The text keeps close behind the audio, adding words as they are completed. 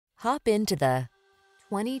Hop into the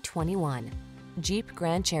 2021 Jeep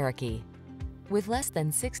Grand Cherokee. With less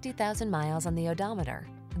than 60,000 miles on the odometer,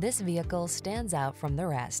 this vehicle stands out from the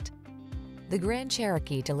rest. The Grand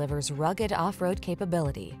Cherokee delivers rugged off-road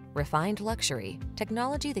capability, refined luxury,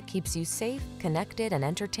 technology that keeps you safe, connected, and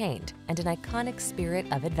entertained, and an iconic spirit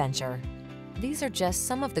of adventure. These are just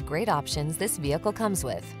some of the great options this vehicle comes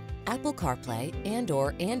with: Apple CarPlay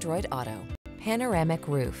and/or Android Auto, panoramic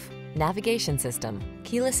roof, navigation system,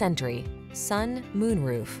 keyless entry, sun, moon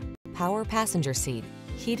roof, power passenger seat,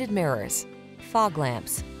 heated mirrors, fog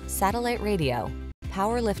lamps, satellite radio,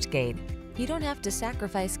 power liftgate. You don't have to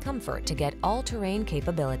sacrifice comfort to get all-terrain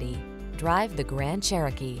capability. Drive the Grand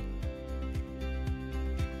Cherokee.